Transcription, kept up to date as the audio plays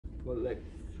but let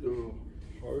your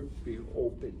heart be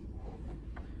open.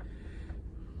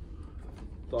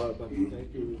 Thought about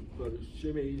thank you, Brother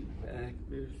Jimmy asked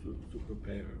me to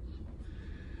prepare.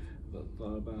 But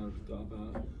thought about,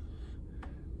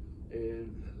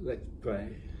 and let's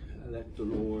pray. And let the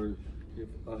Lord give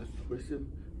us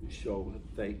wisdom to show us.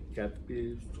 Thank God,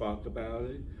 talk about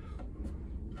it.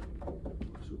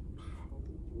 So,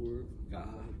 word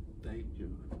God, thank you.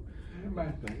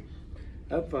 Amen.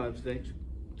 Father, thank you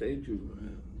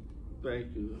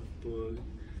for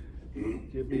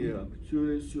giving me the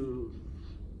opportunity to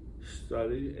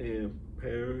study and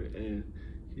prepare and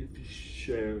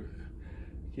share,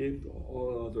 give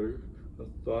all others a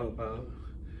thought about,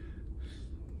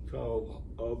 tell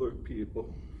other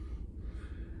people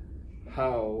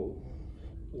how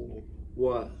or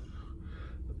what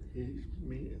He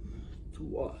means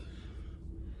to us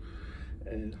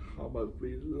and how much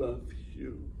we love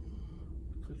you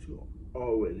because you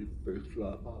already first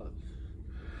love us.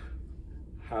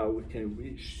 How we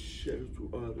can share to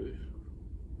others.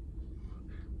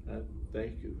 And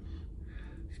thank you.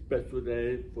 Special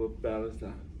day for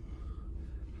Valentine.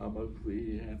 How much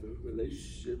we have a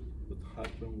relationship with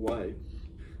husband, wife,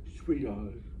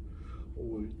 sweetheart,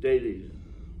 or dating,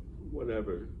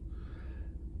 whatever.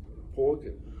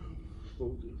 Focus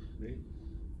me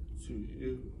to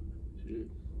you,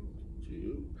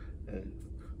 and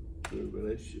the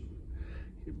relationship.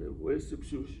 Give me wisdom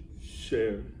to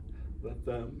share. Let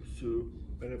them to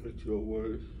benefit your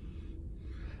words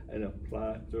and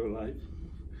apply their life,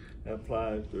 and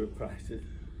apply their practice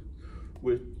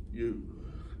with you.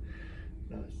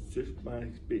 Not just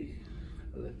mind speak.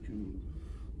 I let you.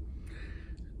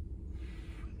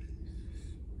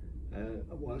 And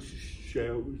I want to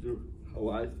share with you how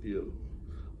I feel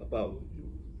about you.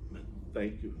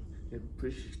 Thank you. In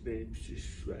precious name,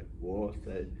 Jesus Christ, we all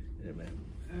say amen.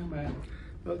 Amen.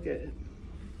 Okay.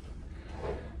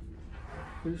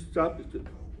 Let's stop it.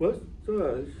 What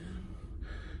does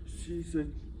Jesus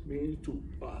mean to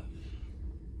us?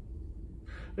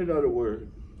 In other words,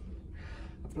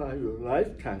 apply your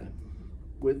lifetime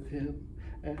with Him,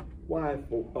 and why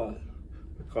for us?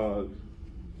 Because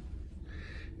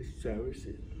it's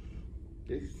charity.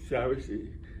 It's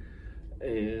charity,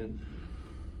 and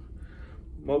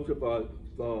most of us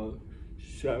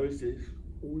charities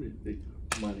only think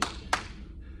money.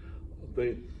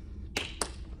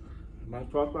 I'm not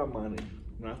talking about money.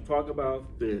 I'm not talking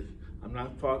about this. I'm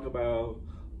not talking about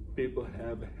people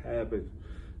have habits,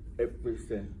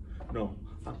 everything. No,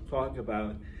 I'm talking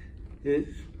about His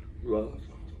love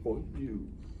for you.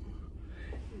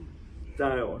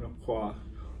 Die on the cross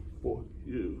for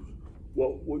you.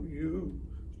 What would you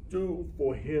do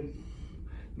for Him?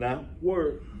 Not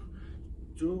work.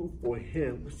 Do for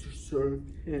Him, to serve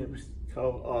Him, to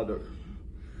tell others.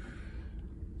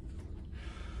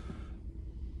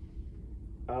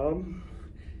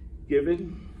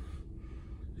 Giving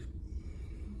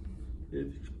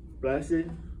His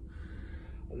blessing.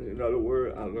 In other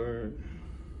words, I learned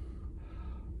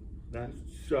not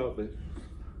selfish.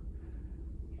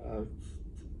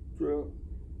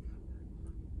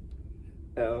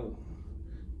 L-T-R-U-I-S-M.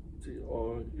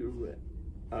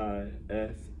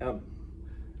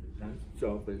 Not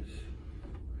selfish.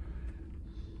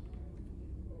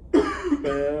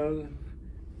 Well,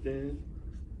 then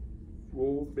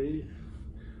will be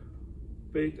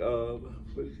think of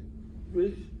which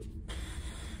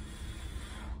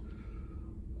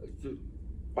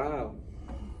wow.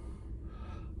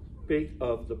 Think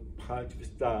of the positive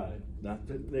side, not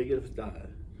the negative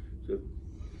side. So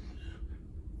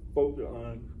focus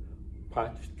on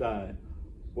positive side.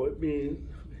 What it means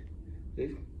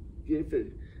is give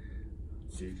it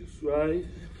Jesus Christ,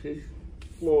 His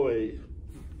glory.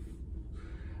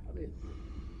 I mean,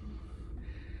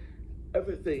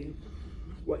 everything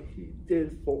what He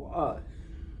did for us,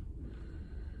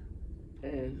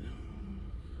 and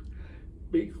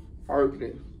big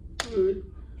hearted, good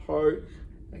heart,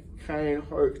 and kind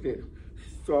hearted,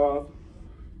 soft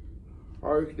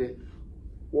hearted,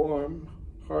 warm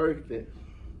hearted.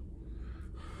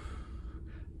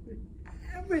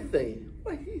 Everything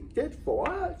what He did for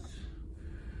us.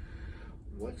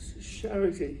 What's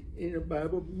charity in the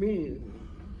Bible mean?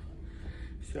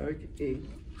 Charity in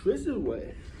Christian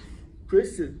way.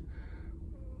 Christian,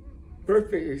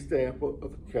 perfect example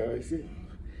of charity.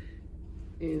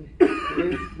 In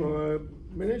His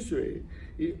ministry,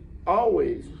 He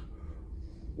always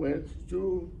went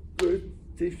through good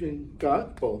teaching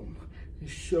gospel to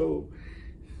show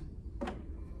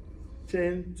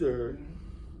tender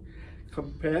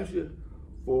compassion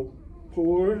for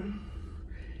poor,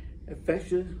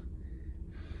 affection,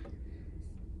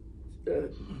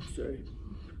 I'm sorry.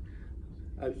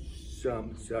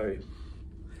 I'm sorry.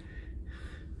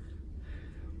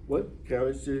 What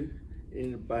character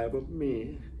in the Bible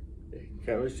means?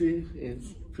 Character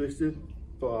in Christian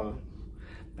thought,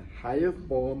 the higher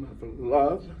form of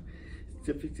love,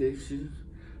 justification,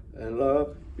 and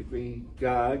love between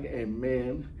God and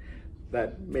man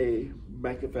that may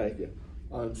manufacture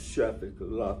unselfish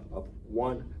love of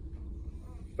one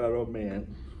fellow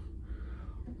man.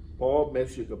 Paul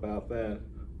mentioned about that,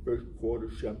 1 quarter,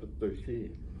 chapter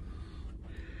 13.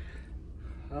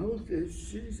 How did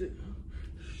Jesus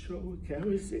show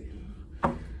character?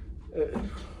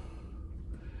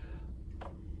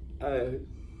 I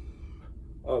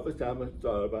all the time I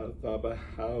thought about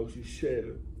how to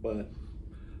share, but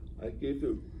I give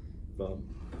it from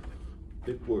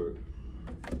the word.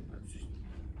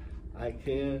 I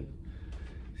can't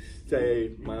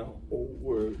say my own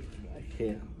words. I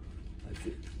can't. I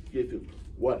just give it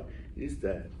what is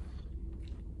that.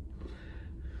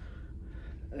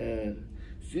 And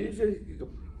Jesus is a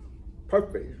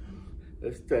perfect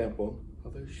example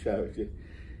of his character.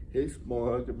 His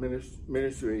moral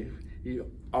ministry, he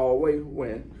always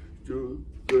went through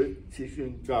good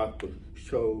teaching gospel,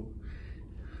 show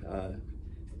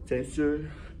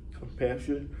tender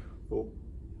compassion for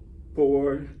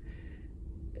poor,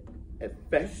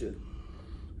 affection,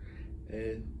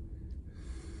 and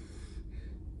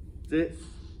this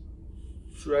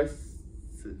stress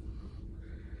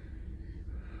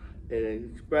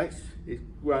and express his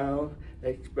ground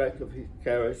aspect of his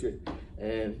character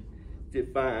and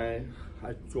divine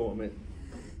atonement.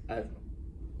 I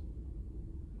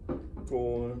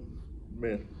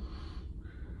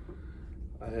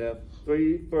have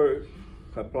 3 verses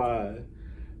applied.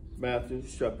 Matthew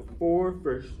chapter 4,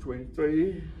 verse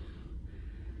 23.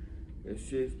 And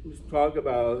she was talking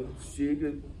about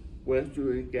Jesus went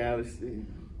through the galaxy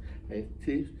and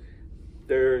teach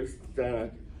their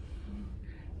synagogue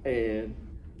and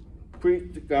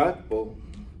preach the gospel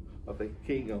of the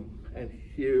kingdom and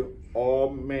heal all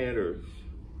matters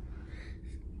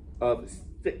of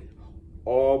sick,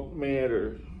 all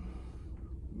matters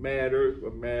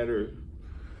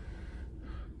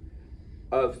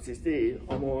of disease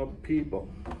among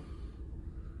people.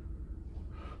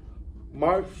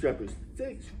 Mark chapter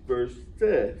 6 verse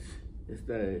 6 is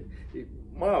that it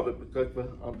marveled because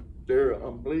of their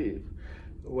unbelief.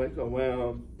 Went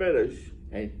around fellowship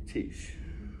and teach.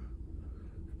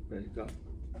 Praise God.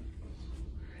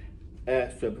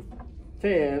 Acts chapter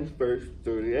 10 verse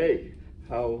 38,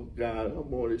 how God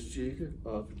anointed Jesus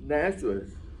of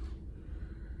Nazareth,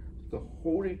 the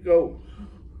Holy Ghost,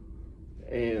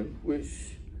 and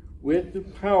which with the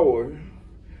power,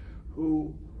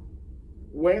 who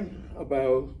went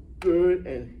about good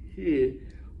and healed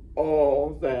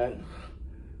all that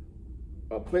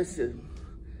oppression,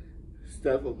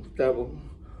 devil,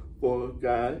 for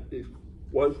God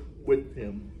was with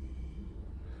him.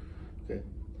 Okay,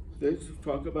 let's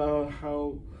talk about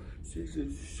how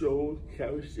Jesus showed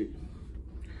character.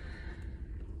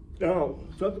 Now,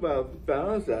 talk about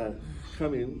Valentine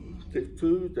coming this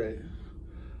Tuesday.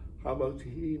 How much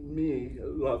he means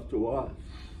love to us.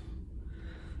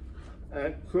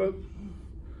 And Cook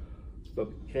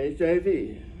from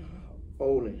KJV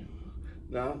only,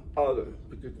 not other,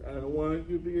 because I don't want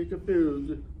you to be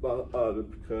confused about other,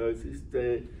 because it's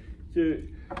the to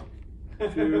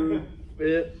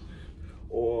fit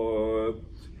or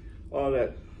all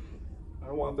that. I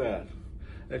don't want that.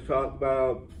 And talk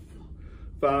about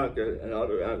Valentine and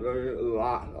other. I learned a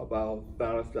lot about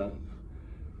Valentine.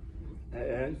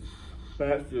 And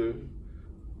Pastor,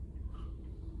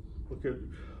 because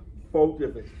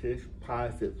focus of his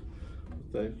positive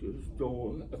things is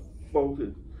doing a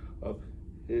focus of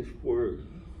his word.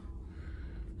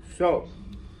 So,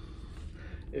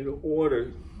 in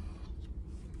order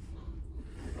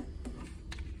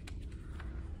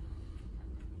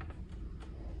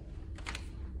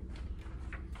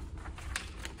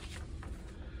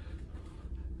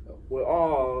we're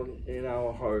all in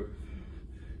our heart.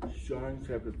 John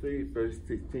chapter 3, verse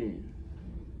 16.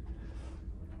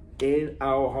 In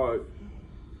our heart,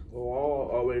 we all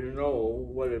already know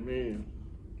what it means.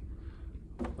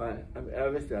 But I'm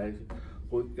emphasizing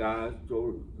with God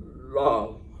so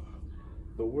love,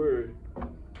 the word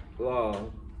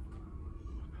love.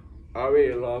 I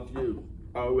already love you,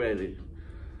 already.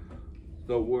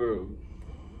 The world.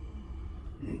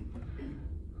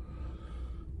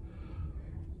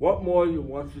 What more you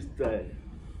want to say?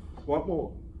 What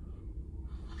more?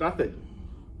 Nothing.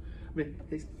 I mean,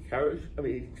 his character,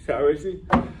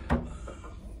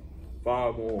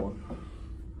 far more.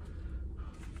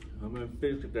 I'm going to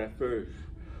finish with that first.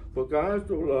 For God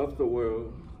so loved the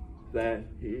world that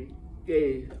he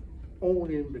gave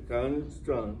only begotten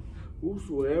Son.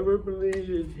 Whosoever believes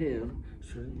in him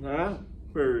should not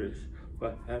perish,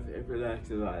 but have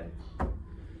everlasting life.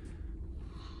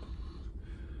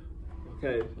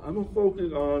 Okay, I'm going to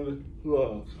focus on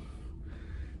love.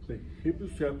 The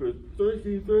Hebrews chapter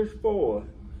 13, verse 4.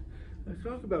 Let's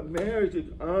talk about marriage is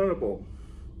honorable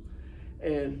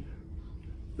and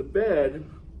the bed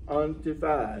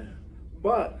undefiled.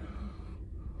 But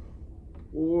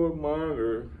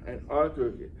whoremonger and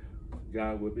adultery,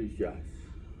 God will be just.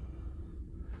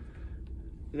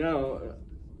 Now,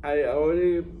 I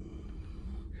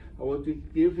want to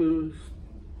give you,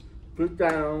 put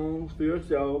down for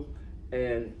yourself,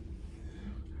 and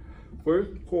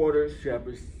 1 Quarter,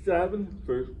 chapter 7,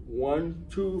 verse 1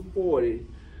 to 40.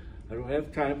 I don't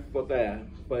have time for that,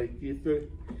 but give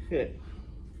it a hint.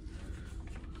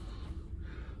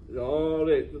 All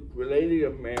that related to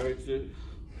marriage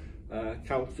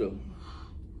counsel.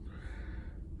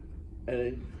 And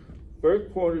in 1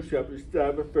 Quarter, chapter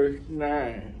 7, verse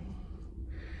 9.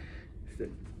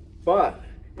 But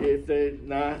if they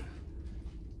not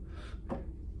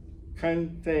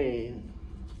contain,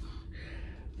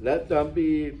 let them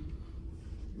be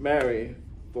married,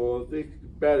 for this is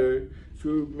better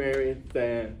to marry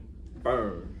than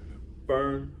burn.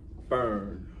 Burn,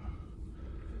 burn.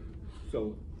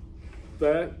 So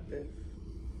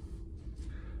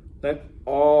that's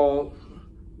all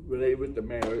related with the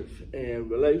marriage and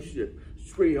relationship.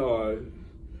 Sweetheart,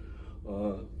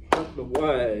 husband and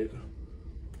wife,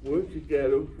 work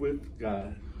together with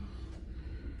God.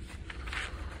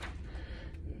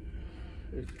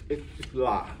 It's a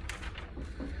lot.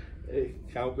 It's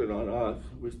counted on us,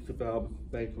 which the Bible,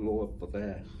 thank the Lord for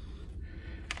that.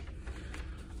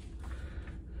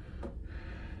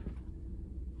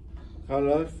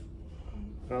 Colossians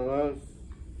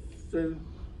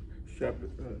chapter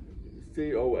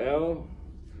COLOSSIAN,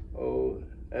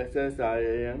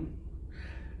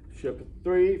 chapter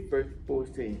 3, verse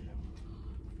 14.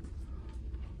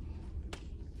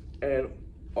 And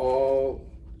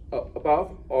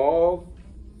above all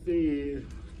these,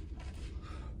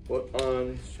 but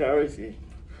on charity,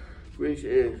 which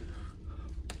is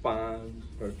bond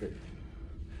perfect.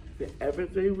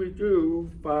 Everything we do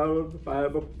follow the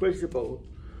Bible principle.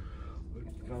 We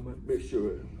become a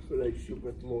mature relationship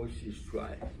with the Lord Jesus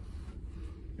Christ.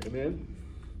 Amen?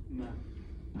 Amen.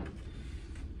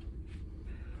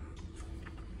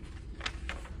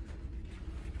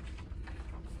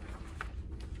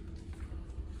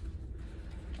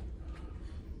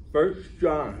 First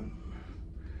John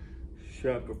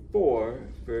chapter 4,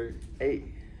 verse 8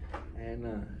 and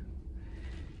 9.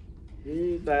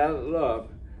 He that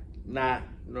loveth not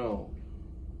know,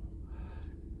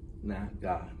 not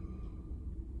God.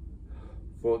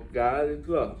 For God is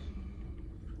love.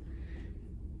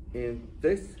 In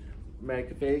this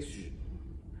manifestation,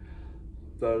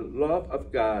 the love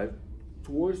of God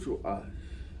towards us,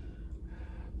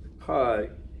 because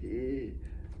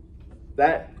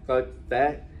that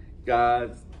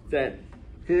God sent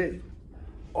his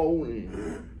only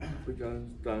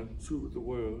begotten Son to the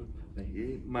world that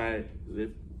he might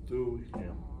live through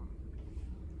him.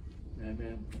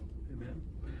 Amen. Amen.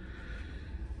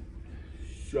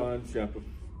 John chapter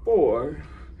 4,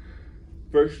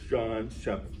 1 John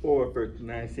chapter 4, verse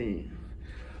 19.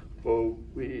 For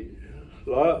we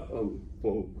love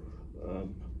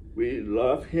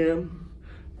him.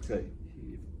 Okay,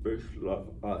 he first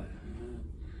loved us.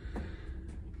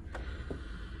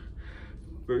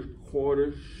 1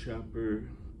 Quarter chapter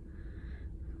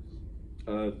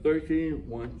 13,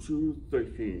 1 to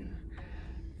 13.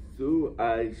 Do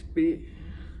I speak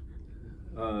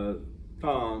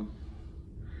tongue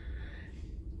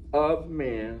of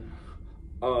man,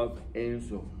 of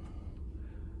angel?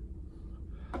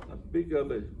 I speak of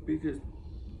the biggest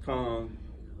tongue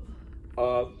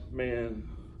of man,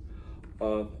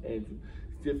 of angel.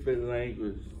 Different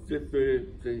language,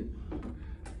 different things,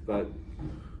 but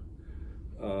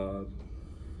I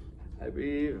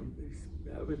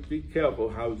would be careful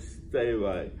how to say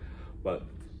right, but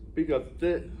because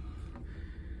this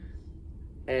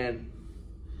and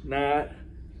not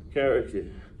character,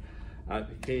 I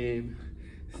became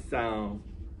sound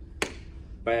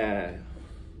bad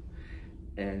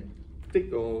and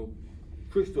thick on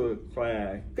crystal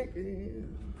clad, thick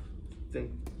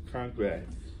concrete.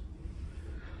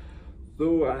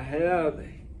 Though I have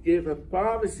given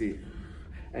prophecy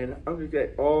and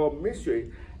understand all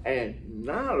mystery and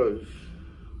knowledge,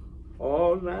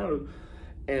 all knowledge,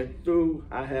 and through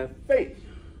I have faith,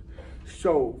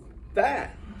 so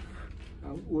that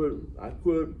I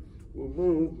could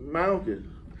remove mountains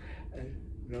and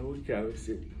no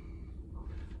jealousy,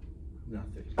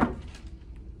 nothing.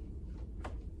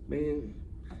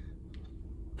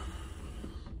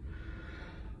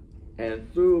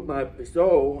 And through my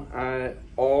soul,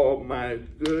 all my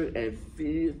good and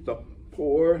feed the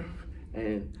poor,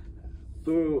 and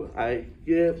through I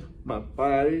give my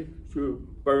body to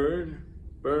burn,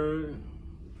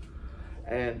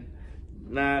 and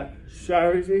not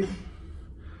charity,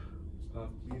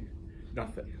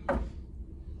 nothing.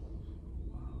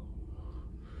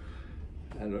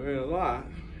 I learned a lot.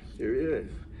 There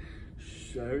is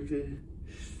charity,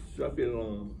 something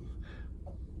long,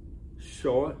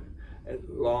 short and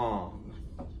long,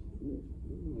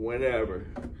 whenever.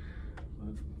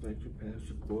 Thank you,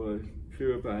 Pastor, for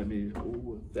purifying me.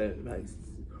 Oh, that nice.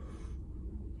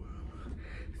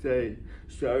 Say,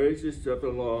 charity,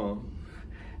 something long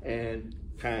and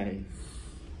kind.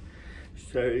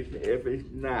 Charity every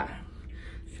night.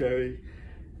 Charity.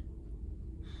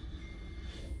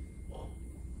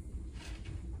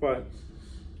 But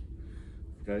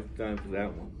that's time for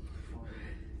that one.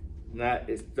 Not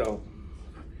it's so.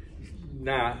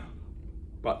 Not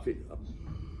but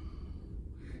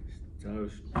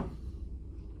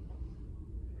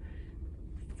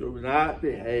do not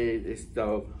behave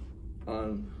itself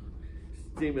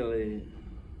unstimulating.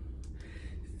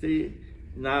 See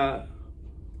not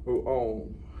her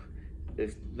own.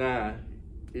 It's not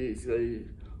easily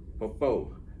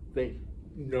provoked. Think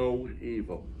no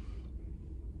evil.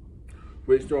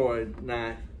 Restoring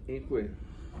not inquiry,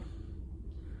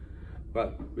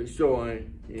 but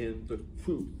restoring in the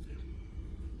truth.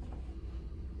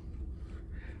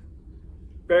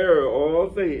 Bear all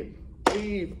things,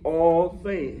 believe all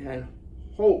things, and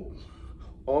hope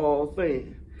all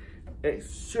things,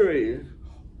 experience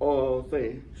all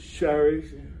things,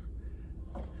 cherish,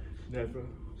 never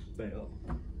fail.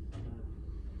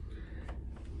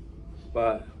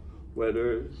 But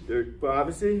whether there's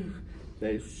prophecy,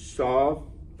 they shall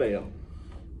fail.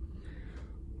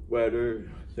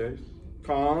 Whether there's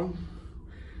calm,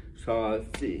 shall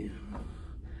see.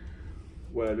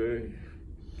 Whether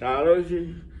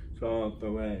knowledge, shall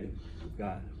away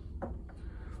God.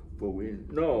 For we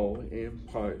know in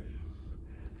part,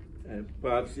 and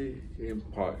prophecy in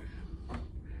part.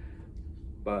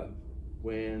 But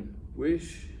when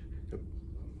wish the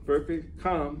perfect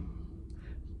come,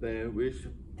 then wish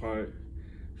part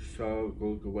shall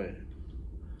go away.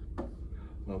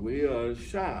 But we are a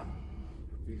child.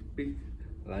 We speak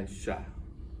like child.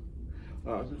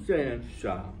 Understand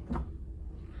child.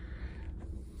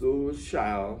 Through a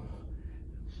child,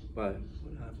 but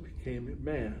when I became a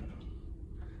man,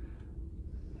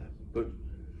 I put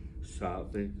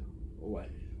child things away.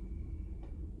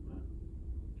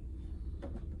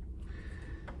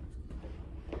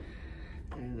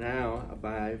 And now,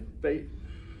 by faith,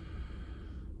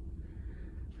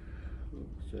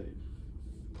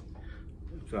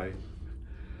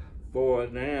 for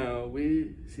now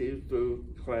we see through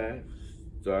glass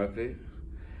darkly,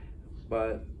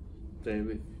 but then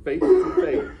with faith to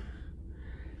faith,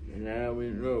 and now we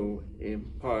know in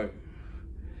part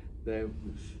that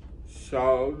we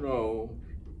shall know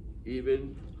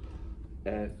even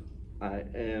as I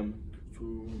am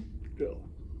to know.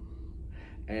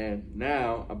 And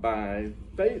now by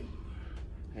faith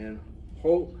and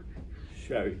hope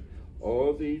shall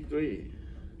all these three,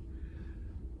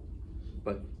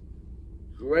 but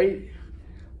great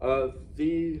of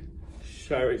the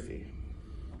charity.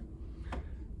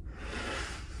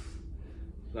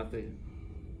 Nothing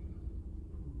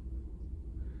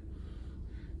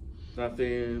to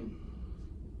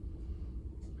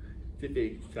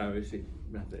be charity,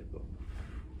 nothing.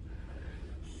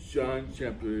 John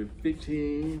chapter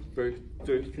 15, verse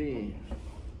 13.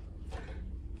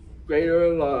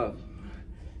 Greater love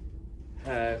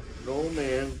has no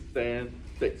man than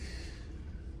this,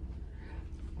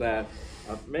 that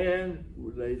a man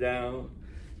would lay down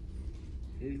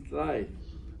his life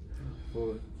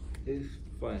for his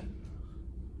friend.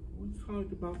 We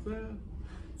talked about that.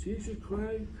 Jesus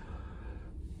Christ.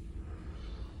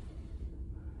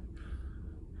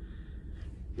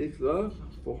 His love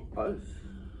for us.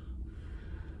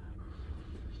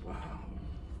 Wow.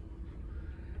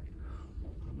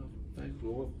 I'm thank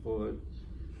Lord for it.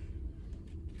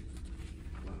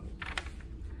 Wow.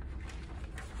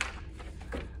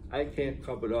 I can't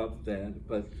cover up that,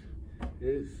 but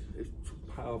it's too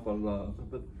powerful love.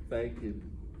 But thank you.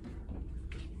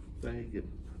 Thank you.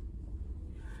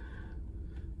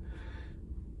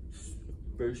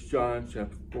 1 John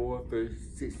chapter 4, verse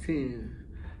 16.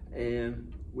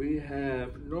 And we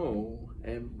have known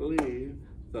and believed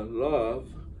the love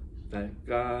that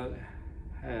God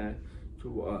has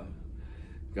to us.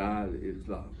 God is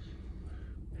love.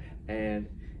 And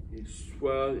he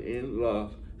swell in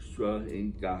love, swell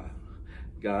in God.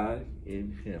 God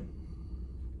in him.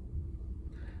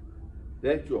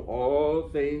 Let your all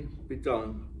things be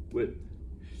done with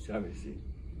charity.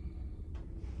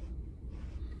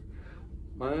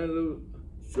 My little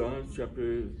John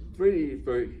chapter 3,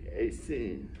 verse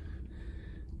 18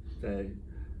 say,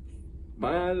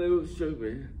 my little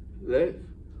children, let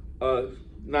us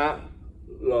not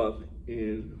love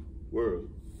in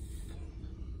words,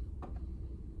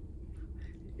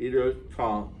 either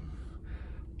tongue,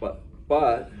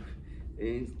 but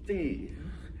in deed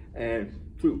and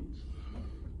truth.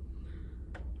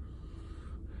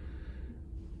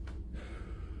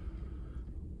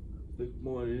 This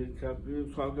morning, chapter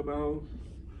talk about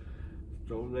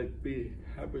don't let be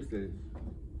happiness.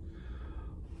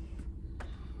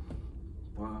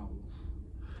 Wow.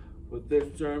 With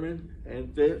this sermon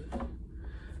and this,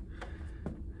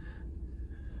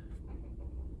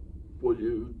 what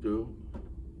you do,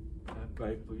 I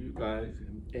pray for you guys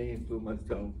and for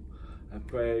myself. I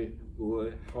pray,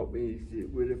 Lord, help me to get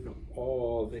rid of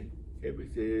all the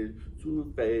everything,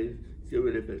 true faith, get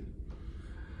rid of it.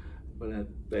 But I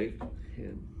thank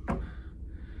him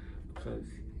because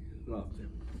he loved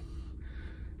him.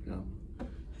 Now,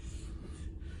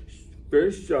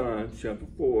 1 John chapter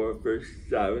 4, verse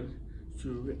 7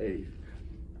 to 8.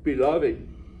 Beloved,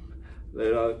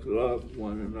 let us love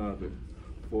one another,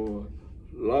 for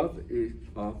love is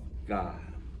of God.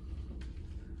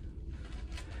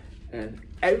 And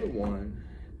everyone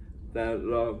that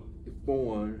loves is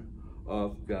born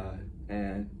of God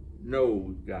and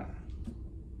knows God.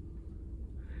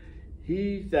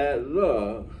 He that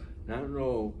loves not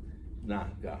knows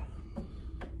not God,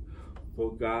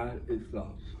 for God is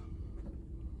love.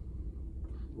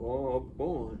 All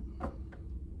born.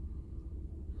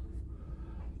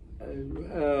 And you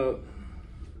have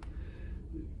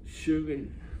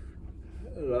children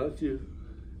love you.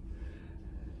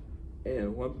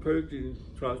 And one person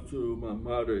talked to my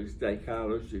mother's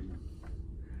psychology.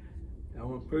 And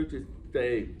one person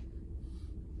said,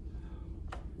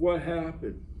 what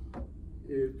happened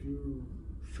if you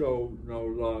show no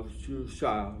love to a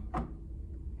child?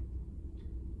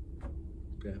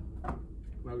 Okay.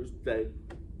 Mother said,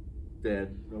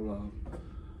 Dad, no love.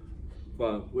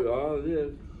 But we all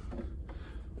live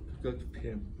because of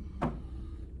him.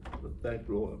 But thank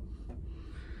the Lord.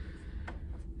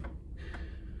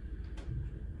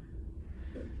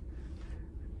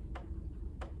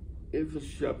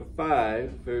 Ephesians chapter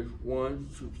 5, verse 1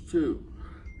 to 2.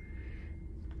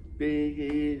 Be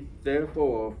ye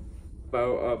therefore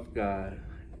follower of God,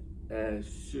 as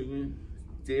children,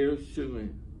 dear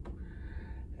children,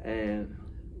 and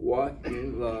walk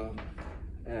in love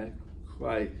as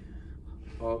Christ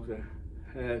also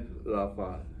has loved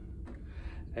us,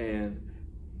 and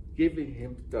giving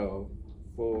himself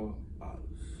for us,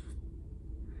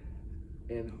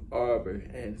 an arbor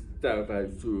and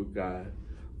sacrifice to God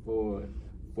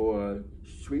for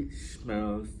sweet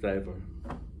smell savor.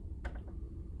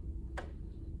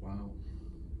 Wow.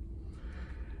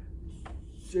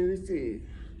 Genesis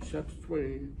chapter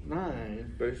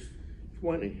 29, verse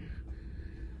 20.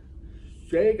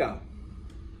 Jacob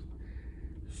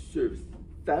served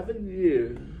 7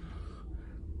 years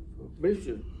of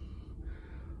mission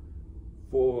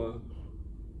for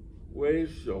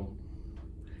Rachel,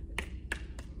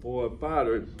 for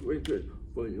father,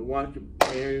 for he wanted to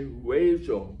marry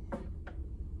Rachel.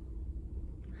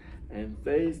 And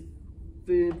they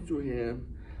seemed to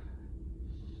him,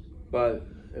 but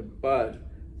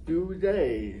 2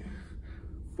 days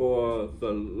for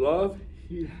the love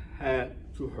he had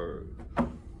to her. Wow.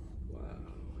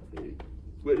 He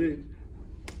really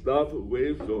loved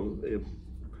Rachel and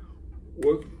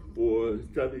worked for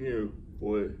 7 years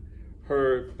for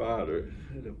her father.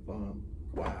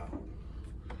 Wow.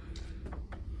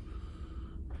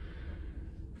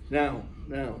 Now,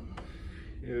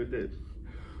 here it is.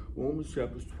 Romans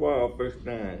chapter 12, verse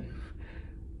 9.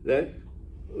 Let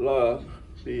love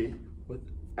be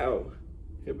without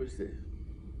hypocrisy.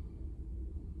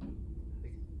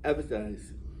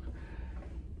 Emphasize.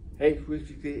 Hate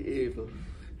which is evil.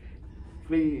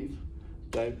 Please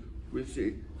like which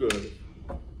is good.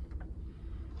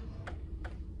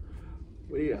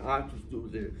 We ought to do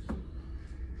this.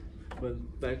 But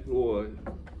thank the Lord.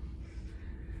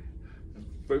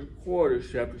 First quarter,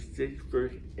 chapter 6,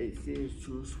 verse 18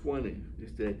 to 20.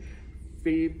 It said,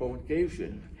 feed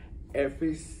fornication,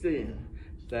 every sin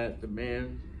that the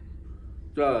man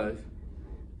does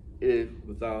is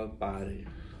without body.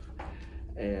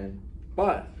 And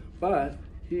but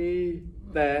he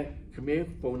that commit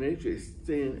fornication is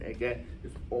sin against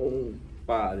his own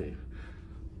body.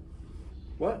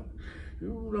 What?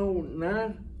 You know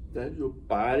not that your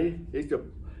body is the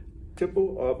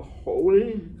temple of the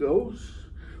Holy Ghost,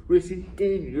 which is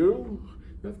in you,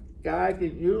 the God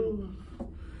in you.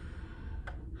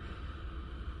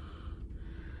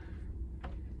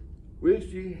 Which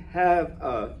you have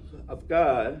of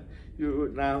God,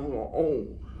 you now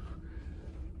own.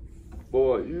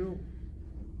 For you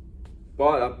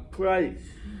bought a price.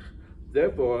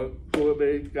 Therefore,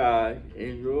 glorify God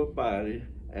in your body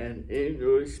and in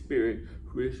your spirit,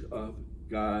 which of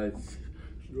God's.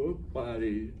 Your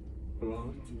body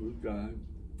belongs to God.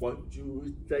 What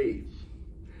you say,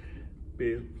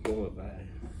 be glorified.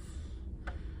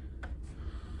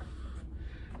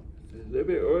 A little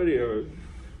bit earlier,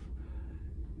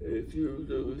 if you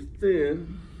do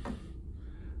sin,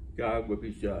 God will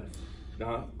be just,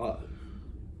 not us.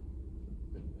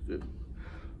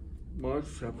 Mark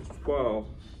chapter 12,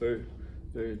 verse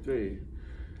 33.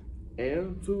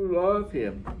 And to love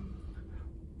him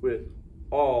with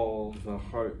all the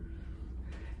heart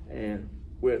and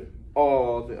with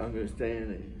all the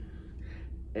understanding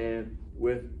and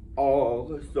with all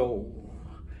the soul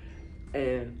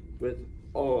and with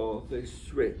all the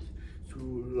strength,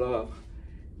 to love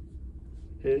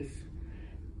his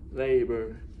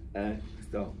labor and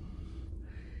stuff.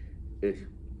 It's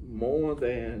more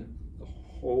than the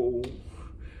whole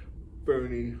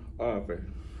burning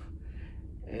offering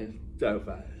and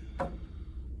sacrifice.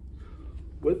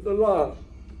 With the love,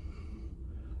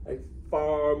 it's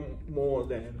far more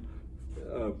than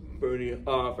a burning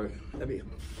offering. I mean,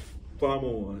 far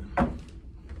more.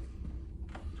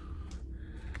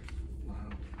 Wow.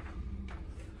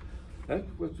 That's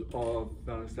what all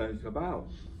Valentine is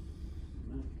about.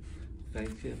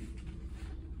 Thank you.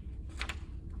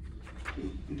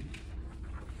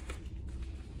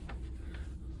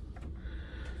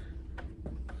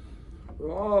 We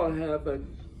all have a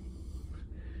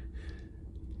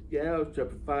Gal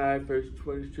chapter 5, verse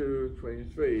 22,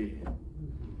 23.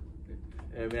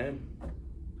 Amen.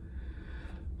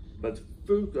 But the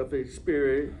fruit of the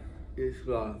Spirit is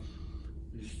love,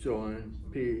 joy,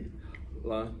 peace,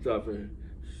 long-suffering,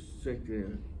 strength,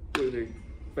 goodness,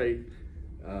 faith,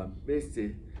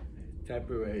 mercy,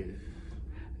 temperance.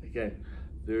 Again,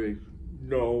 there is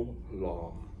no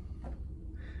law.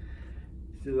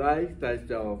 It's like that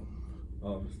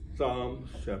Psalm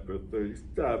chapter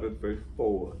 37, verse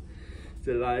 4.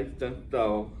 Delight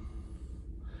thyself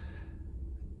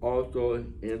also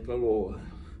in the Lord.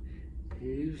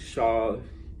 He shall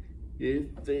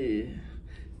give thee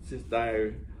the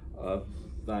desire of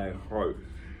thy heart.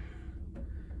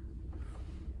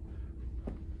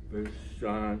 First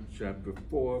John chapter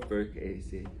 4, verse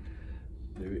 18.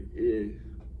 There is,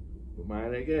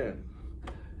 remind again,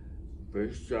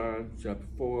 First John chapter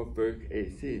 4, verse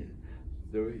 18.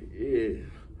 There is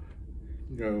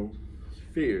no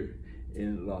fear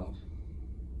in love.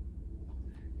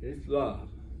 It's love,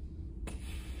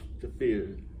 the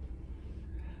fear.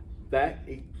 That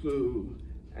includes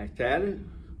anxiety,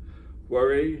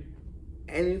 worry,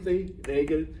 anything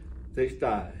negative, they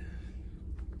stop.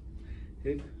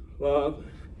 It's love,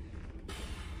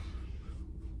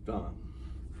 done.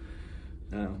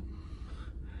 Now,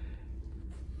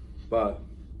 but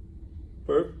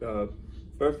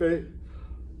perfect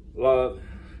love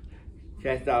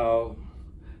casts out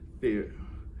fear,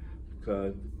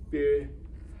 because fear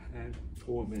has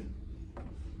torment.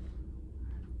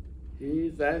 He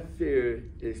that fear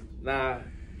is not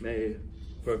made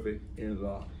perfect in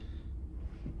love.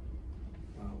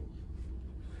 Wow.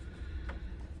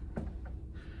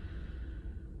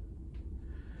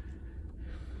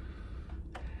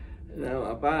 Now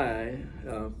abide,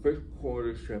 1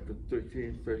 Quarter chapter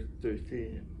 13, verse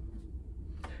 13.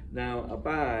 Now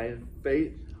abide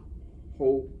faith,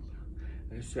 hope,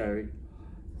 and charity,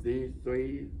 these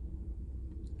three,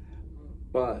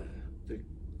 but the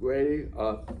greatest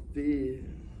of these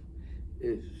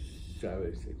is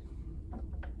charity.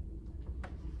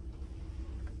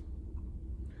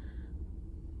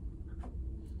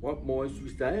 What more should you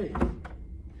say?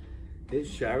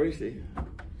 It's charity.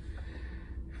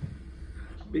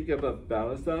 Speaking about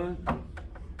Valentine,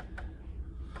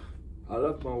 I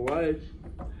love my wife,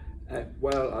 and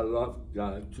well, I love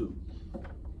God too.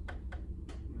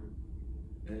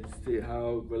 And see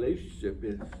how relationship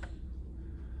is.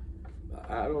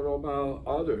 I don't know about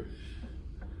others.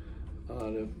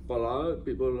 If a lot of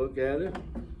people look at it,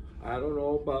 I don't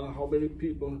know about how many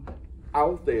people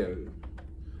out there.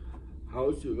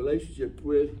 How's your relationship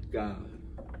with God?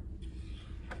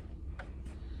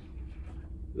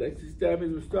 Let's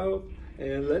establish yourself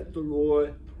and let the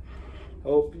Lord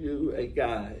help you and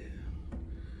guide.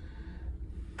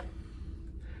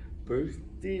 First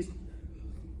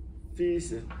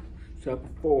Ephesians chapter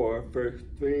 4, verse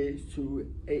 3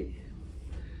 to 8.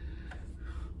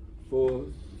 For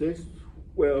this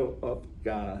will of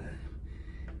God,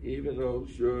 even though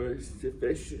you're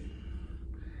sufficient,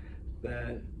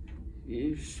 that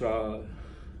ye shall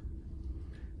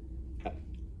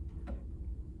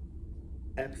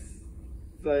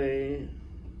abstain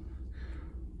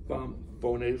from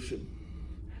fornication,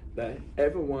 that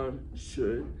everyone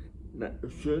should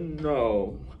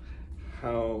know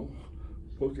how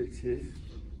positively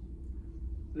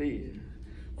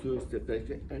to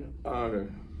sufficient and honor,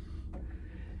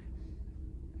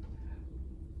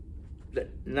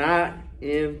 not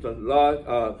in the love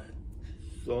of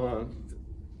songs,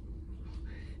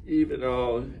 even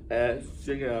though as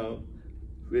singing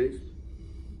grace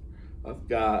of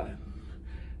God,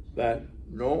 that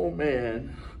no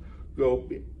man go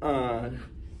beyond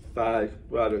thy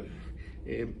brother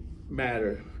in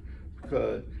matter,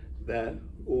 because that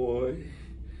or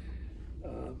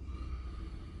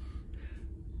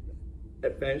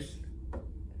adventure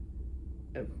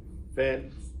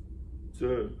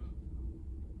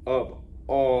of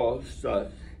all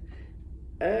such,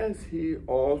 as he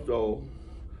also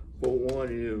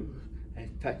forewarned you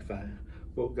and testified.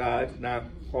 For God not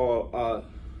called us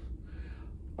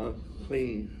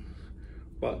unclean,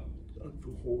 but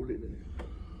unto holiness.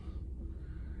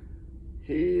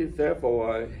 He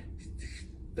therefore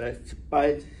that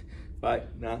spite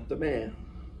not the man,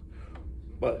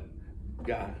 but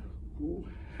God, who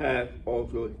hath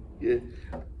also given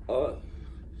us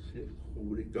his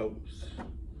Holy Ghost.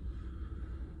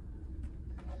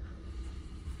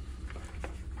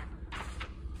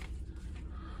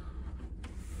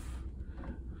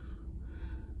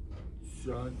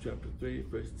 John chapter 3,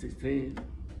 verse 16.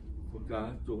 For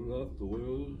God so loved the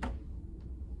world,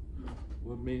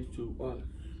 what means to us?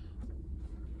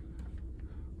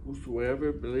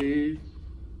 Whosoever believes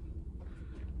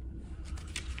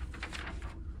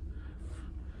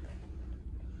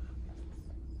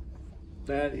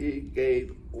that he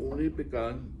gave only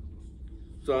begotten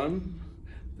Son,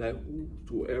 that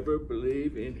whosoever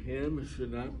believe in him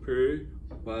should not perish,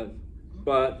 but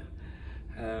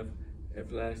have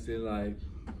everlasting life.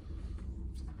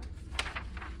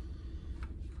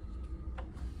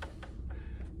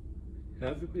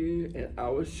 Have to be in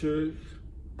our church,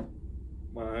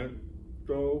 mind,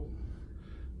 soul,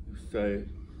 say,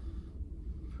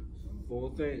 four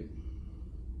things.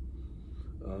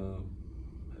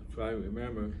 I try to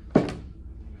remember.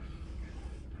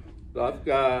 Love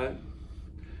God,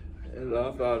 and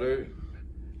love others,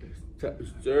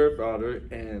 serve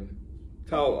others, and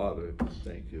tell others.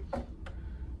 Thank you.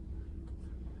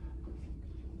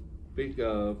 Speak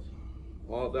of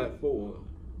all that for.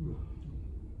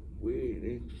 We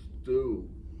need to do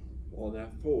all that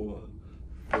for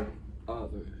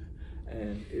others.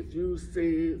 And if you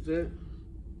see that,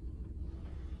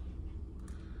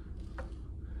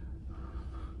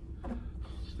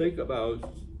 think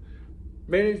about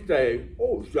many say,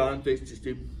 oh, John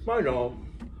 3:16, I know.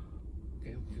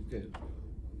 Okay.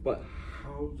 But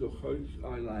how the hurts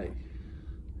are like,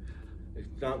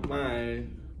 it's not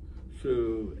mine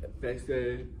to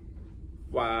say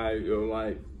why your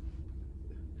life.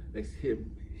 It's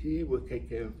him. He will take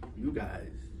care of you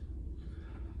guys.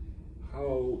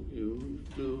 How you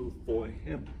do for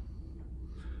him.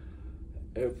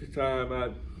 Every time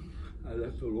I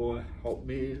let the Lord help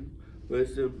me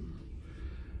with him,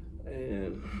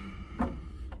 and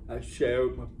I share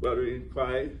with my brother in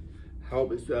Christ,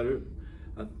 help each other.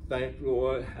 I thank the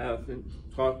Lord, have him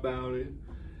talk about it,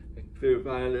 and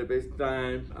clarify it every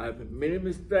time. I've made a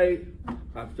mistake.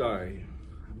 I'm sorry.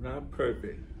 I'm not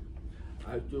perfect.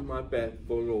 I do my best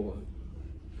for the Lord.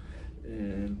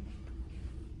 And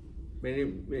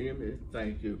many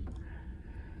thank you.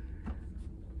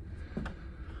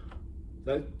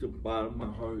 That's the bottom of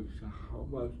my heart, how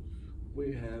much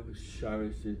we have a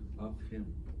charity of him.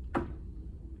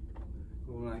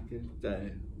 All I can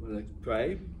say, well, let's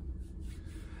pray.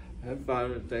 And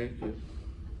Father, thank you.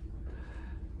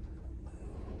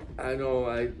 I know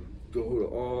I do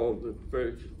all the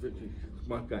first as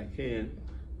much I can.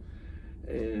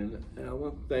 And I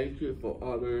want to thank you for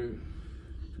others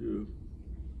to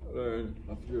learn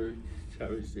of your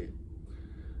charity.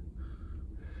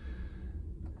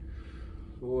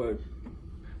 Lord,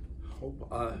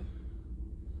 hope I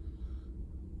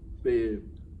be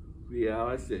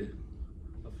reality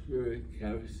of your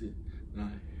charity,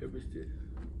 not heresy.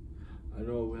 I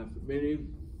know we have many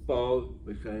faults,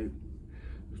 which I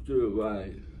do it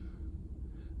right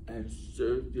and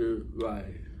serve you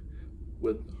right.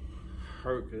 with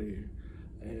Hercules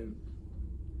and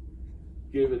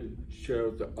giving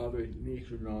Cheryl to others need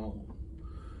to know.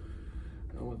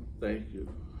 I want to thank you.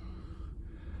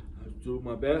 I do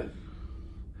my best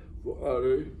for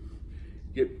others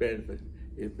get benefit.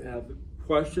 If they have a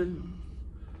question,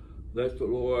 let the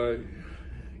Lord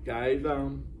guide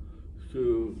them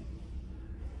to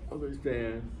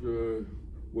understand your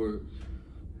words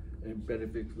and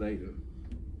benefits later.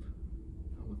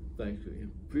 I want to thank you.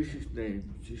 In precious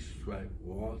name, Jesus Christ,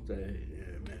 we'll all say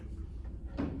amen.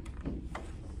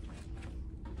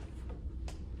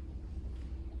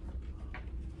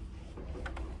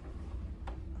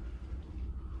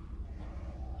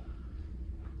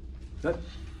 That's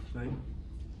right.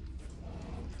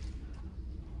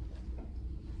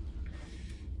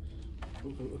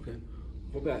 Okay.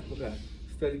 Go back.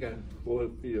 Study again. For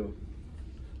the field.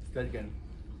 Study again.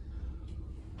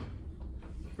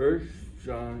 1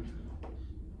 John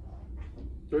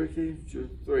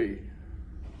 13:3.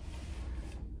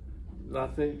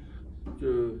 Nothing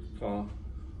to talk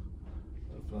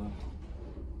about.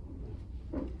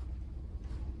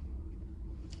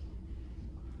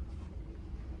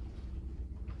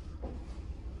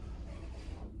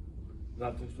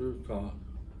 Nothing to talk.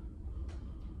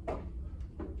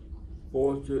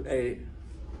 4-8.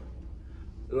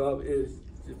 Love is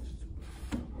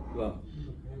love.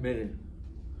 Meaning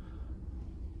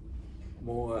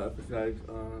more emphasize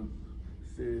on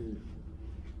seeing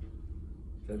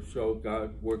that show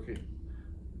God working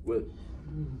with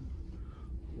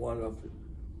one of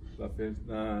the things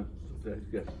not that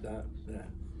yes, that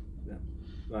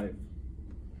life.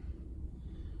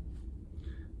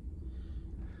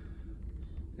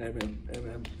 Amen.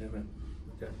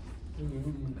 Okay.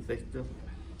 Thank you.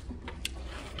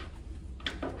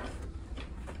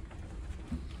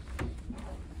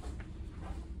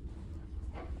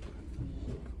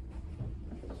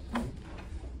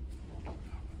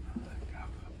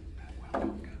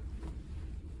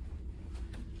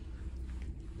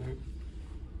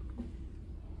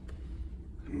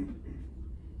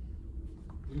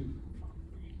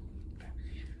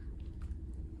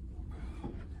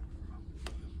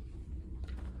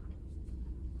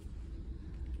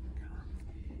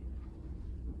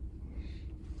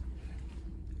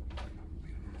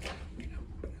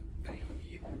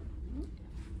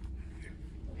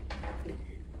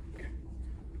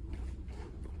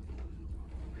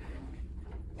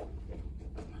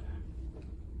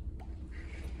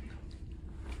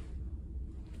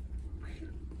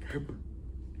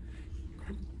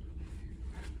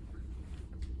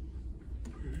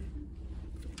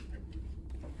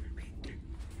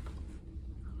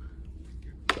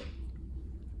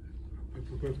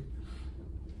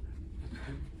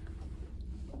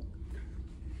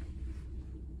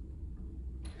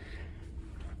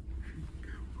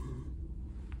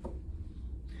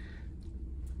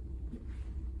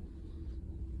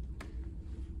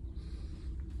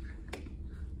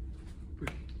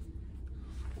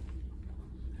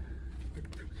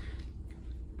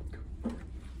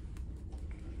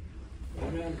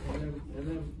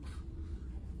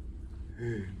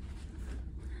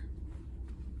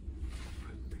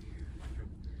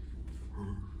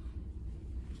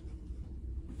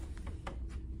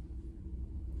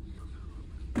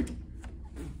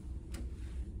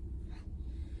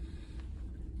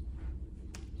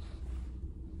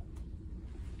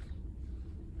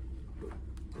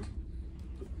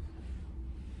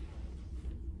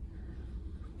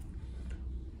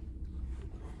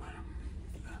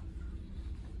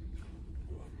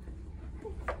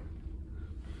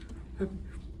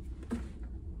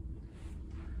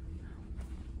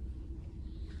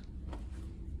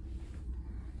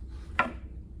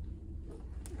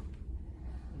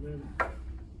 Amen.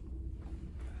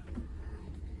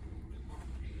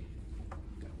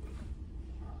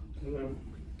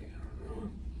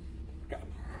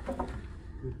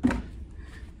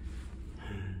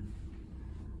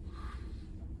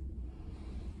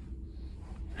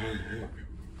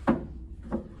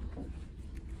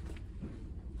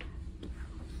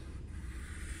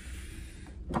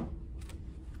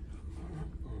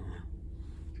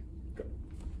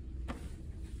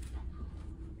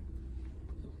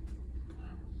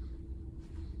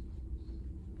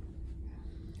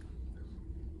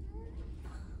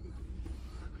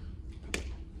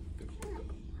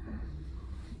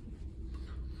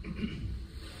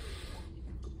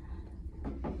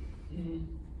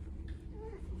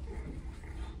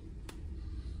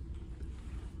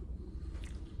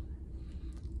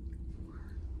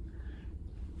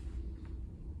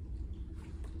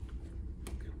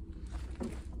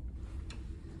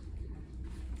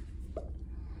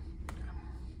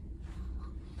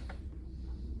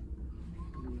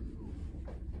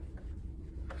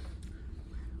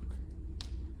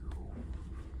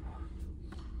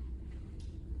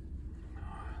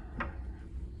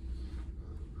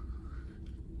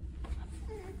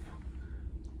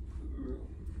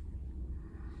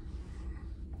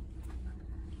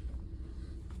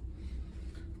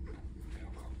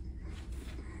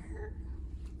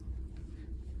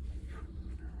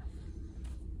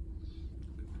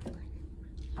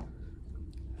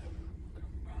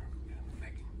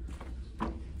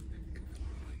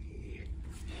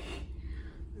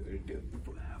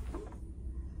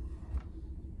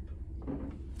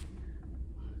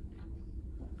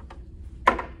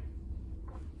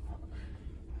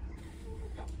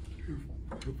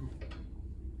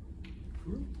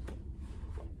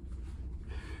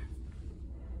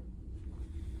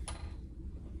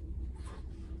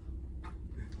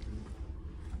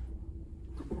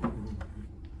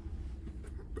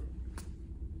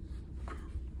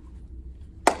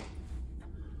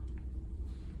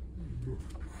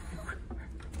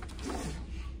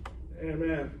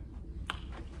 Amen.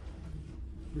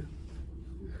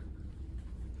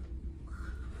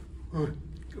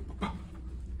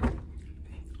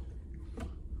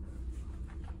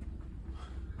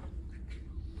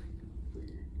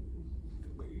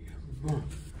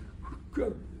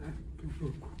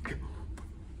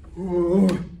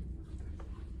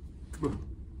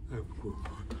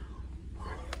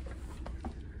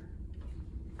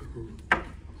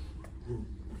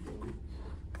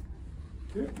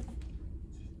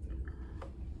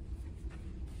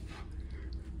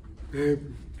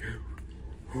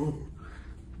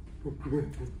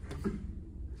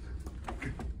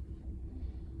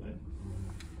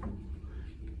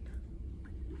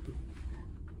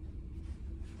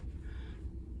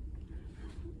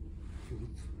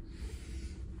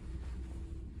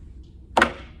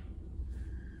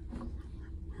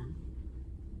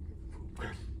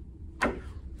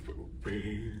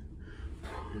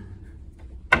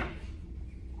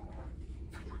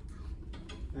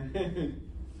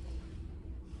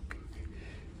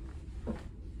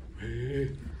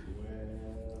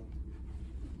 Well,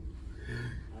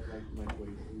 I'd like to make way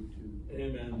through too.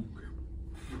 Amen.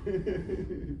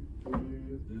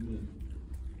 Amen.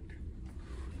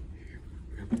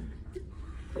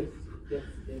 Yes.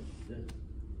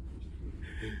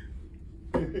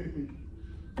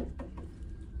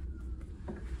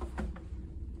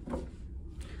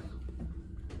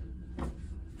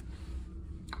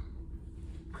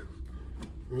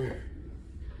 Yeah.